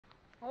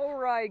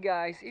Alright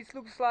guys, it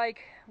looks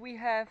like we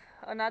have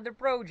another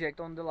project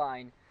on the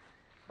line.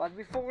 But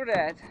before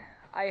that,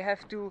 I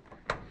have to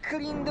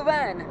clean the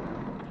van.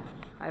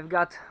 I've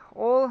got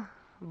all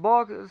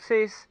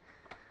boxes,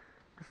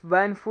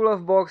 van full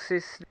of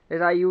boxes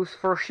that I use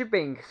for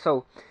shipping.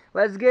 So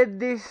let's get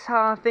this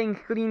thing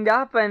cleaned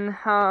up and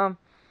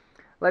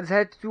let's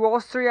head to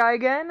Austria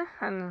again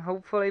and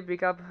hopefully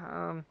pick up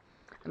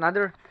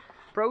another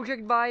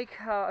project bike,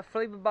 a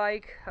flip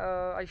bike,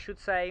 I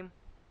should say.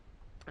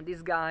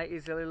 This guy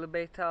is a little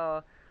bit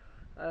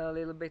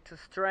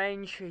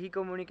strange. He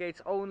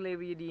communicates only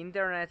via the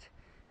internet,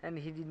 and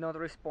he did not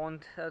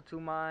respond to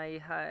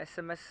my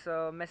SMS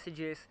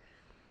messages.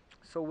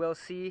 So we'll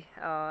see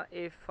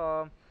if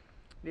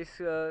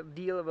this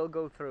deal will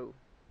go through.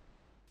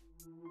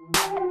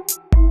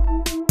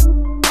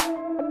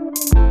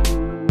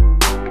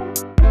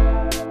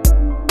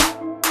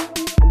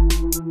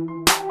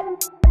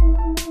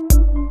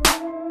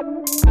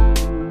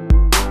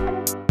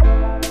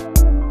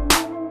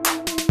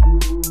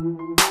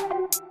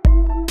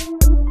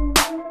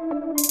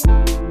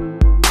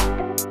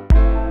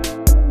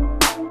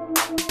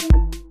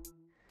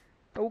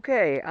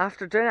 Okay,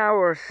 after 10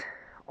 hours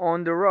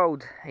on the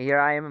road, here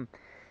I am,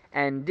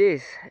 and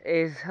this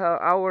is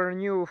our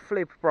new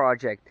flip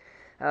project.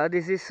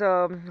 This is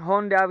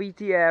Honda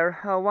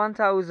VTR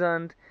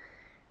 1000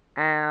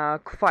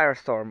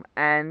 Firestorm,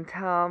 and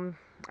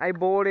I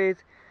bought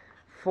it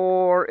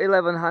for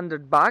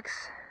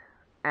 $1,100,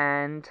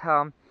 and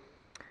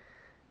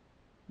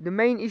the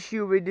main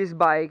issue with this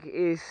bike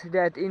is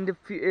that in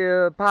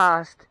the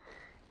past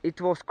it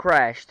was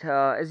crashed.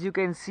 As you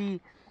can see,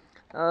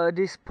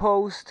 this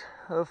post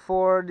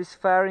for this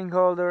fairing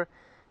holder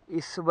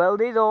is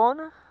welded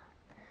on,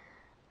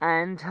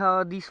 and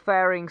these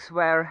fairings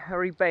were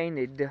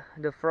repainted.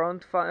 The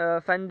front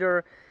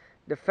fender,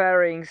 the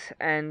fairings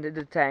and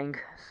the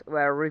tank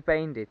were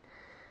repainted,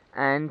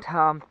 and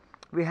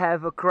we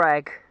have a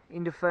crack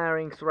in the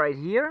fairings right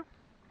here,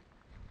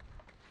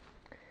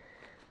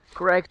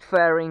 cracked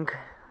fairing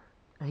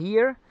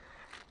here,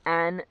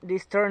 and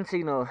this turn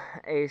signal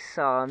is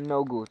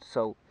no good.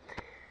 So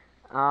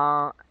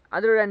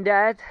other than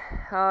that,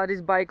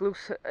 this bike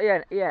looks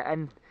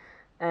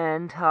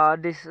and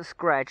this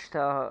scratched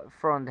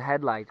front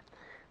headlight.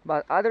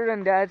 But other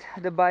than that,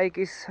 the bike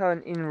is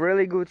in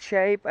really good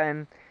shape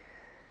and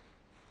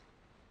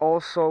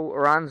also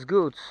runs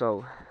good.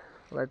 So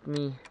let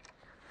me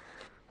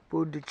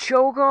put the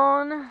choke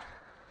on.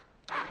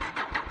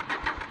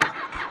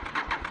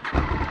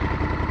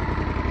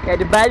 Yeah,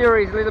 the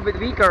battery is a little bit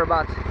weaker,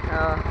 but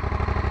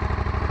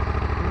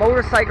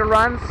motorcycle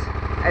runs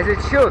as it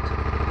should.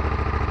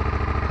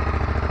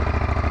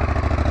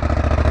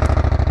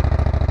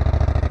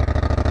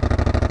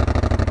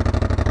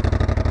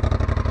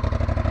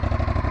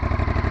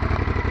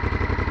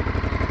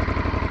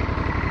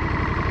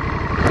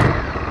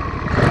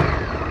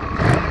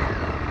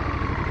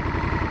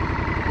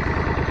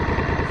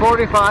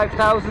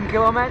 $45,000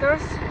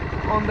 kilometers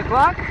on the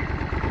clock.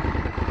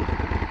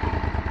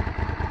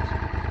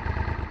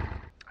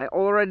 I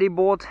already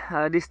bought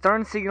this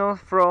turn signal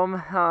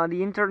from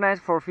the internet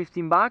for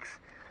 $15.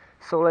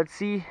 So let's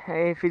see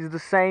if it's the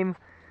same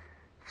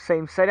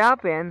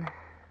setup, and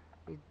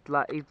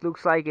it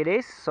looks like it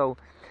is. So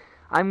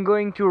I'm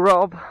going to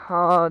rub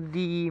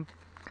the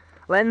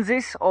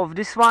lenses of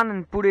this one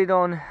and put it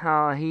on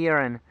here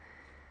and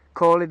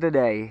call it a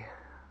day.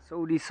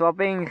 So the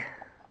swapping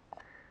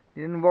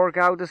didn't work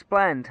out as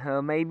planned.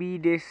 Maybe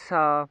this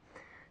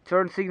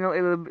turn signal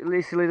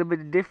is a little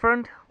bit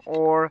different,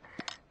 or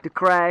the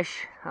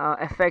crash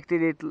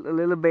affected it a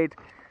little bit,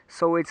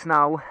 so it's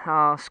now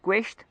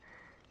squished,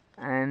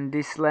 and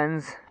this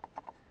lens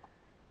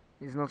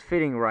is not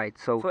fitting right.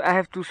 So I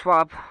have to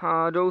swap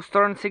those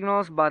turn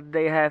signals, but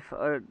they have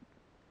a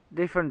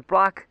different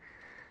plug,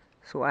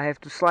 so I have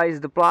to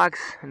slice the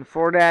plugs, and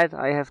for that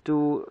I have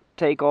to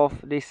take off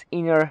this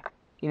inner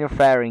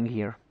fairing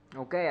here.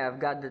 Okay, I've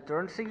got the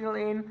turn signal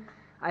in.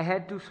 I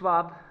had to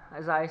swap,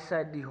 as I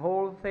said, the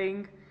whole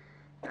thing,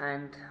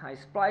 and I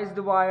spliced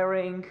the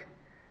wiring,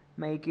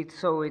 make it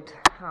so it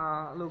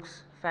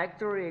looks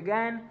factory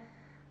again,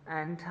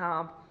 and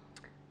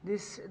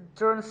this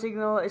turn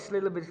signal is a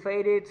little bit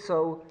faded,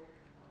 so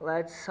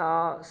let's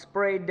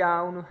spray it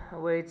down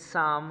with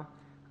some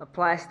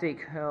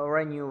plastic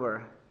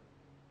renewer.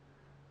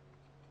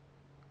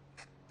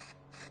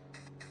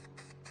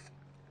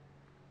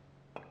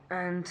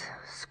 And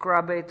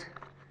scrub it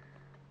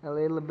a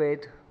little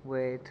bit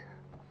with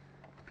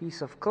a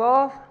piece of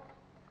cloth,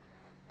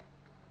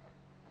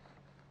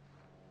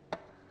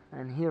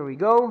 and here we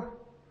go,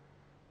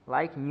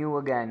 like new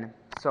again.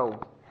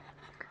 So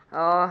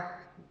I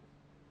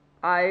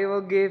will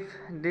give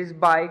this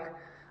bike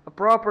a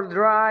proper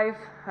drive.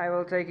 I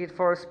will take it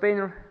for a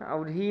spin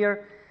out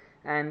here,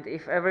 and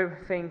if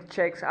everything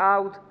checks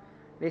out,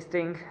 this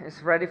thing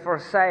is ready for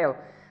sale.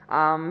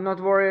 I'm not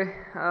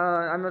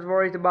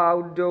worried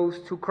about those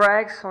two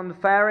cracks on the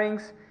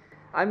fairings.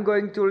 I'm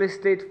going to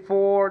list it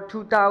for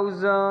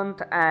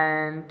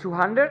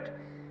 2,200.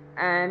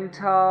 and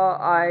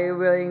I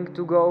willing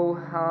to go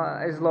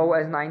as low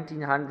as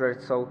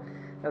 1900, so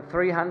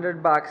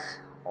 $300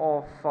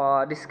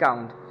 of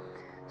discount.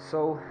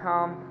 So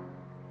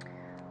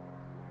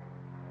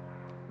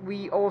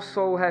we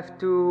also have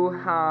to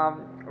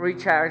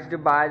recharge the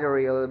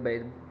battery a little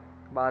bit,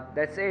 but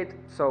that's it.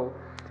 So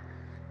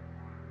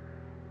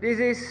this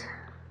is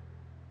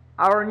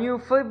our new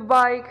flip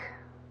bike.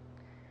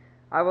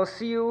 I will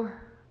see you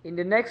in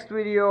the next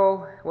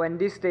video when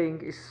this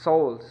thing is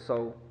sold.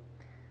 So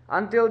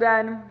until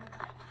then,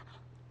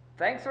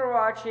 thanks for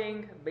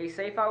watching, be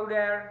safe out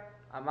there,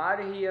 I'm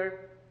out of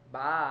here,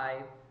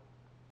 bye.